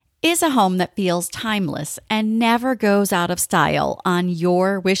Is a home that feels timeless and never goes out of style on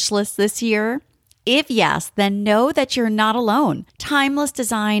your wish list this year? If yes, then know that you're not alone. Timeless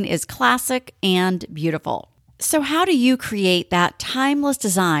design is classic and beautiful. So how do you create that timeless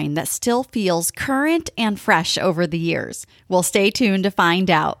design that still feels current and fresh over the years? Well, stay tuned to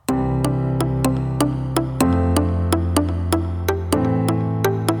find out.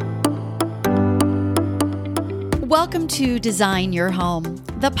 Welcome to Design Your Home,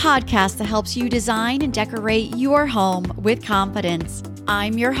 the podcast that helps you design and decorate your home with confidence.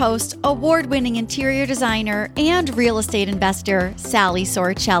 I'm your host, award-winning interior designer and real estate investor, Sally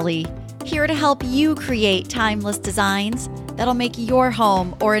Sorcelli, here to help you create timeless designs that'll make your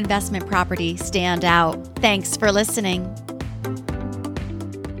home or investment property stand out. Thanks for listening.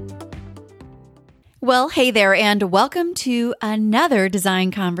 Well, hey there, and welcome to another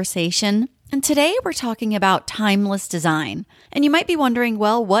design conversation. And today we're talking about timeless design. And you might be wondering,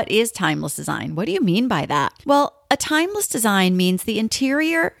 well, what is timeless design? What do you mean by that? Well, a timeless design means the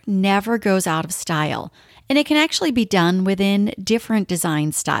interior never goes out of style. And it can actually be done within different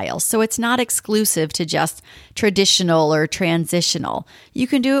design styles. So it's not exclusive to just traditional or transitional. You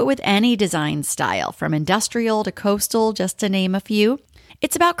can do it with any design style, from industrial to coastal, just to name a few.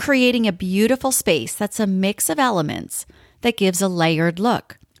 It's about creating a beautiful space that's a mix of elements that gives a layered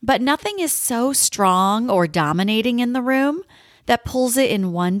look. But nothing is so strong or dominating in the room that pulls it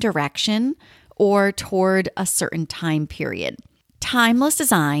in one direction or toward a certain time period. Timeless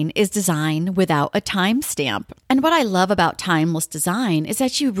design is design without a timestamp. And what I love about timeless design is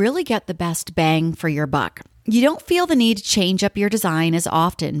that you really get the best bang for your buck. You don't feel the need to change up your design as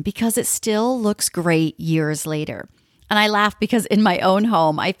often because it still looks great years later. And I laugh because in my own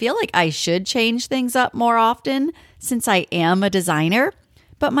home, I feel like I should change things up more often since I am a designer.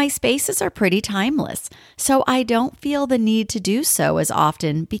 But my spaces are pretty timeless, so I don't feel the need to do so as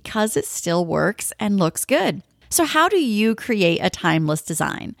often because it still works and looks good. So how do you create a timeless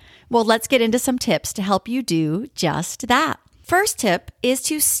design? Well, let's get into some tips to help you do just that. First tip is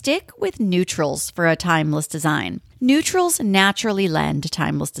to stick with neutrals for a timeless design. Neutrals naturally lend to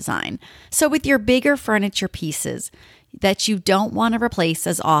timeless design. So with your bigger furniture pieces that you don't want to replace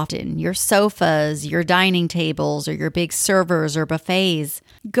as often, your sofas, your dining tables, or your big servers or buffets,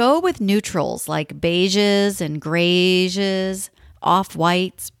 go with neutrals like beiges and grays,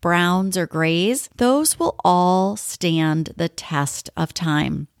 off-whites, browns, or grays. Those will all stand the test of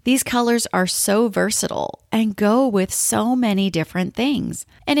time. These colors are so versatile and go with so many different things.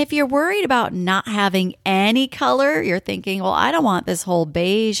 And if you're worried about not having any color, you're thinking, well, I don't want this whole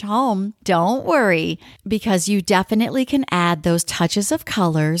beige home. Don't worry, because you definitely can add those touches of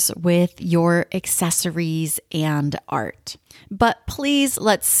colors with your accessories and art. But please,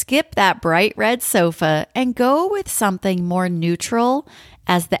 let's skip that bright red sofa and go with something more neutral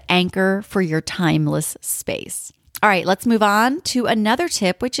as the anchor for your timeless space. All right, let's move on to another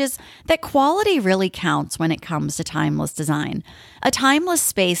tip, which is that quality really counts when it comes to timeless design. A timeless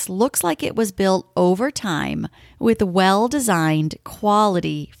space looks like it was built over time with well-designed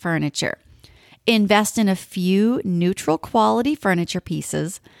quality furniture. Invest in a few neutral quality furniture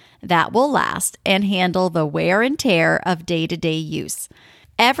pieces that will last and handle the wear and tear of day-to-day use.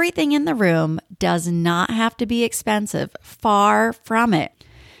 Everything in the room does not have to be expensive, far from it.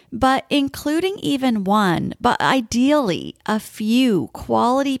 But including even one, but ideally a few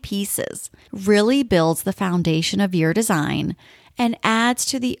quality pieces really builds the foundation of your design and adds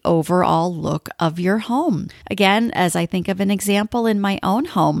to the overall look of your home. Again, as I think of an example in my own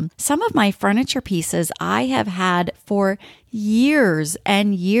home, some of my furniture pieces I have had for years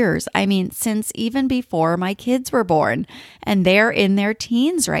and years. I mean, since even before my kids were born, and they're in their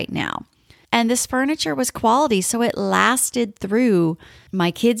teens right now. And this furniture was quality, so it lasted through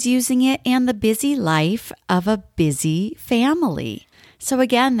my kids using it and the busy life of a busy family. So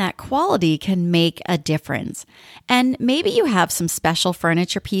again, that quality can make a difference. And maybe you have some special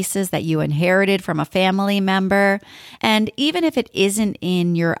furniture pieces that you inherited from a family member. And even if it isn't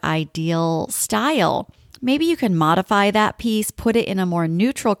in your ideal style, maybe you can modify that piece, put it in a more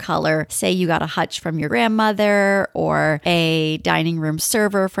neutral color. Say you got a hutch from your grandmother or a dining room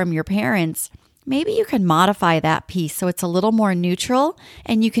server from your parents. Maybe you can modify that piece so it's a little more neutral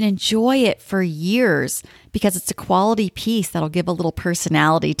and you can enjoy it for years because it's a quality piece that'll give a little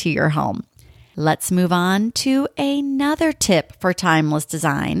personality to your home. Let's move on to another tip for timeless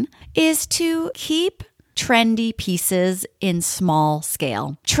design is to keep trendy pieces in small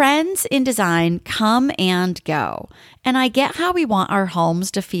scale. Trends in design come and go, and I get how we want our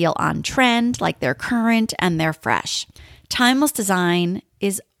homes to feel on trend, like they're current and they're fresh. Timeless design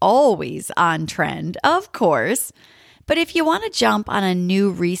is always on trend, of course, But if you want to jump on a new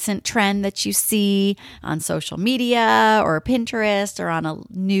recent trend that you see on social media or Pinterest or on a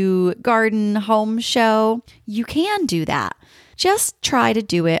new garden home show, you can do that. Just try to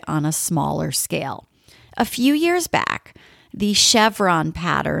do it on a smaller scale. A few years back, the chevron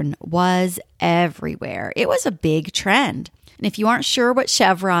pattern was everywhere. It was a big trend. And if you aren't sure what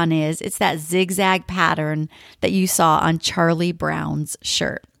chevron is, it's that zigzag pattern that you saw on Charlie Brown's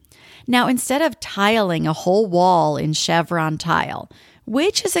shirt. Now, instead of tiling a whole wall in chevron tile,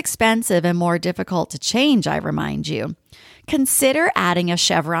 which is expensive and more difficult to change, I remind you, consider adding a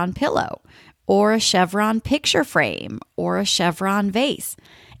chevron pillow or a chevron picture frame or a chevron vase.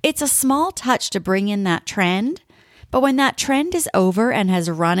 It's a small touch to bring in that trend, but when that trend is over and has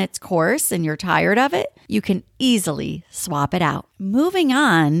run its course and you're tired of it, you can easily swap it out. Moving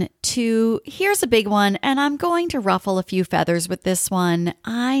on to, here's a big one, and I'm going to ruffle a few feathers with this one.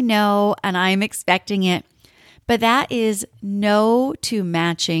 I know, and I'm expecting it, but that is no to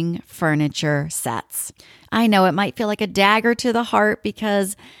matching furniture sets. I know it might feel like a dagger to the heart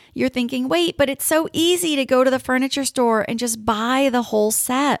because you're thinking, wait, but it's so easy to go to the furniture store and just buy the whole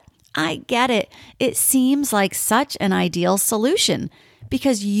set. I get it. It seems like such an ideal solution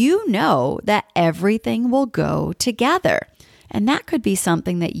because you know that everything will go together. And that could be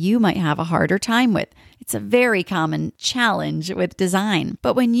something that you might have a harder time with. It's a very common challenge with design.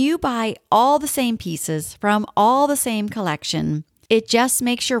 But when you buy all the same pieces from all the same collection, it just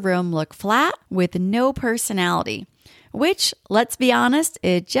makes your room look flat with no personality, which, let's be honest,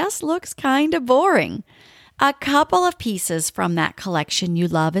 it just looks kind of boring. A couple of pieces from that collection you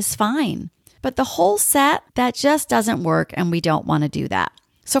love is fine, but the whole set, that just doesn't work and we don't want to do that.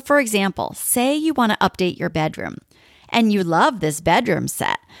 So for example, say you want to update your bedroom and you love this bedroom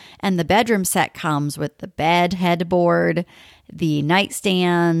set, and the bedroom set comes with the bed headboard, the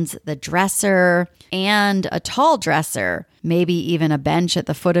nightstands, the dresser, and a tall dresser, maybe even a bench at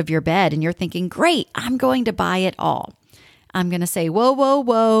the foot of your bed, and you're thinking, great, I'm going to buy it all. I'm going to say,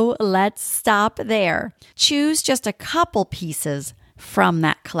 whoa, let's stop there. Choose just a couple pieces from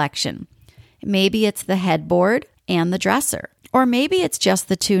that collection. Maybe it's the headboard and the dresser, or maybe it's just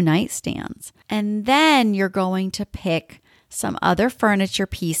the two nightstands. And then you're going to pick some other furniture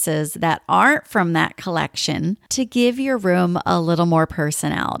pieces that aren't from that collection to give your room a little more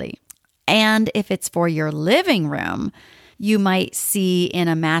personality. And if it's for your living room, you might see in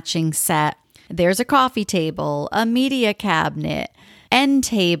a matching set, there's a coffee table, a media cabinet, end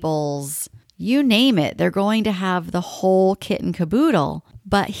tables, you name it. They're going to have the whole kit and caboodle.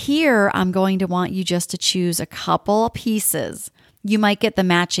 But here, I'm going to want you just to choose a couple pieces. You might get the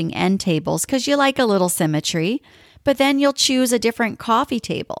matching end tables because you like a little symmetry, but then you'll choose a different coffee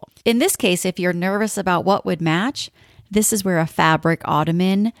table. In this case, if you're nervous about what would match, this is where a fabric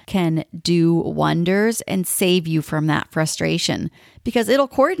ottoman can do wonders and save you from that frustration because it'll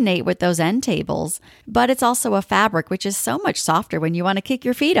coordinate with those end tables, but it's also a fabric, which is so much softer when you want to kick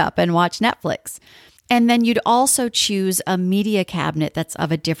your feet up and watch Netflix. And then you'd also choose a media cabinet that's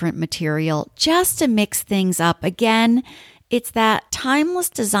of a different material just to mix things up. Again, it's that timeless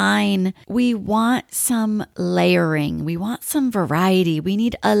design. We want some layering. We want some variety. We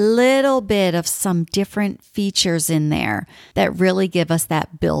need a little bit of some different features in there that really give us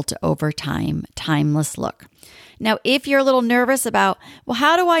that built over time, timeless look. Now, if you're a little nervous about, well,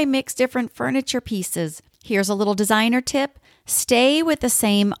 how do I mix different furniture pieces? Here's a little designer tip. Stay with the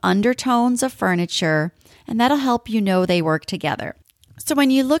same undertones of furniture, and that'll help you know they work together. So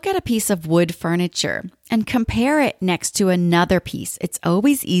when you look at a piece of wood furniture and compare it next to another piece, it's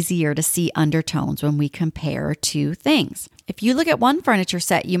always easier to see undertones when we compare two things. If you look at one furniture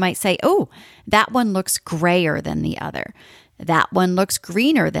set, you might say, oh, that one looks grayer than the other. That one looks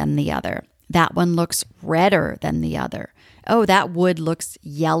greener than the other. That one looks redder than the other. Oh, that wood looks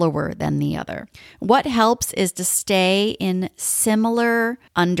yellower than the other. What helps is to stay in similar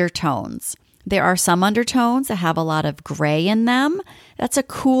undertones. There are some undertones that have a lot of gray in them. That's a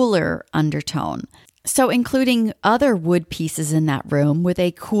cooler undertone. So including other wood pieces in that room with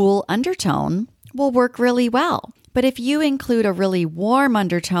a cool undertone will work really well. But if you include a really warm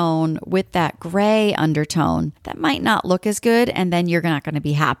undertone with that gray undertone, that might not look as good, and then you're not going to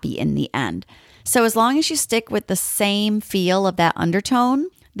be happy in the end. So as long as you stick with the same feel of that undertone,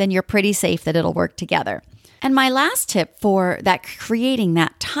 then you're pretty safe that it'll work together. And my last tip for that creating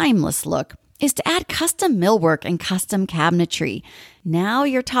that timeless look is to add custom millwork and custom cabinetry. Now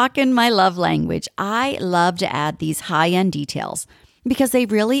you're talking my love language. I love to add these high-end details because they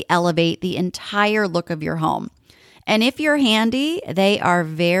really elevate the entire look of your home. And if you're handy, they are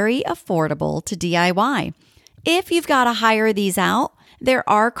very affordable to DIY. If you've got to hire these out, There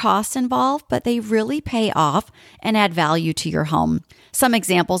are costs involved, but they really pay off and add value to your home. Some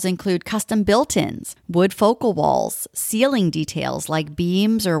examples include custom built-ins, wood focal walls, ceiling details like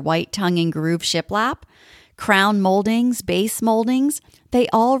beams or white tongue and groove shiplap, crown moldings, base moldings. They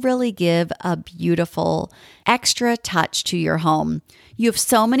all really give a beautiful extra touch to your home. You have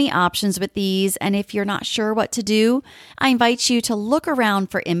so many options with these, and if you're not sure what to do, I invite you to look around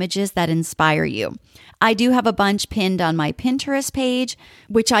for images that inspire you. I do have a bunch pinned on my Pinterest page,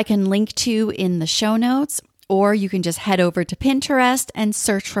 which I can link to in the show notes, or you can just head over to Pinterest and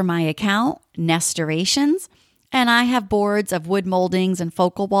search for my account, Nestorations. And I have boards of wood moldings and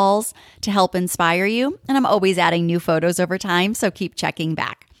focal walls to help inspire you. And I'm always adding new photos over time, so keep checking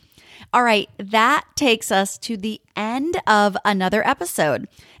back. All right, that takes us to the end of another episode.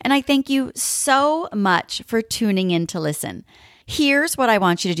 And I thank you so much for tuning in to listen. Here's what I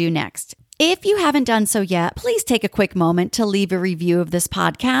want you to do next. If you haven't done so yet, please take a quick moment to leave a review of this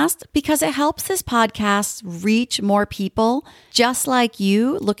podcast because it helps this podcast reach more people just like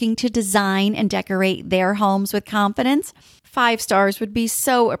you looking to design and decorate their homes with confidence. 5 stars would be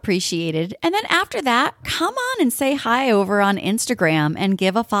so appreciated. And then after that, come on and say hi over on Instagram and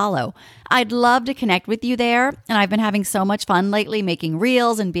give a follow. I'd love to connect with you there. And I've been having so much fun lately making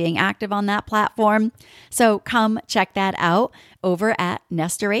reels and being active on that platform. So come check that out over at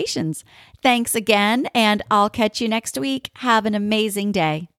Nestorations. Thanks again, and I'll catch you next week. Have an amazing day.